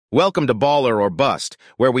Welcome to Baller or Bust,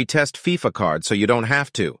 where we test FIFA cards so you don't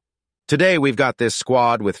have to. Today we've got this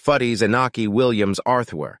squad with Futties Inaki Williams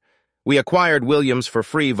Arthur. We acquired Williams for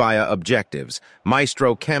free via Objectives,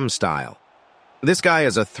 Maestro Chem style. This guy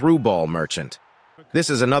is a through-ball merchant. This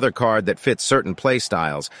is another card that fits certain play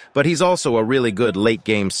styles, but he's also a really good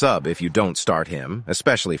late-game sub if you don't start him,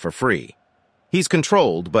 especially for free. He's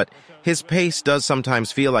controlled, but his pace does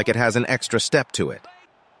sometimes feel like it has an extra step to it.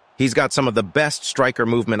 He's got some of the best striker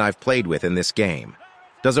movement I've played with in this game.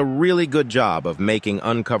 Does a really good job of making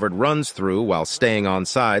uncovered runs through while staying on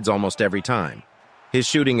sides almost every time. His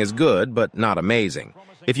shooting is good, but not amazing.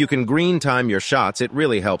 If you can green time your shots, it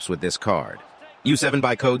really helps with this card. U7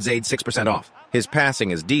 by code ZAID 6% off. His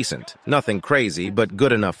passing is decent, nothing crazy, but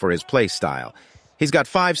good enough for his play style. He's got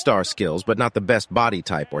 5-star skills, but not the best body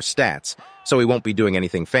type or stats, so he won't be doing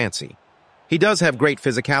anything fancy. He does have great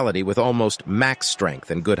physicality with almost max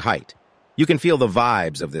strength and good height. You can feel the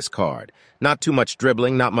vibes of this card. Not too much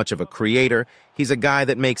dribbling, not much of a creator. He's a guy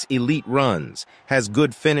that makes elite runs, has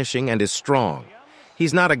good finishing, and is strong.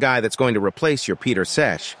 He's not a guy that's going to replace your Peter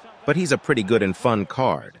Sesh, but he's a pretty good and fun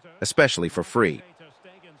card, especially for free.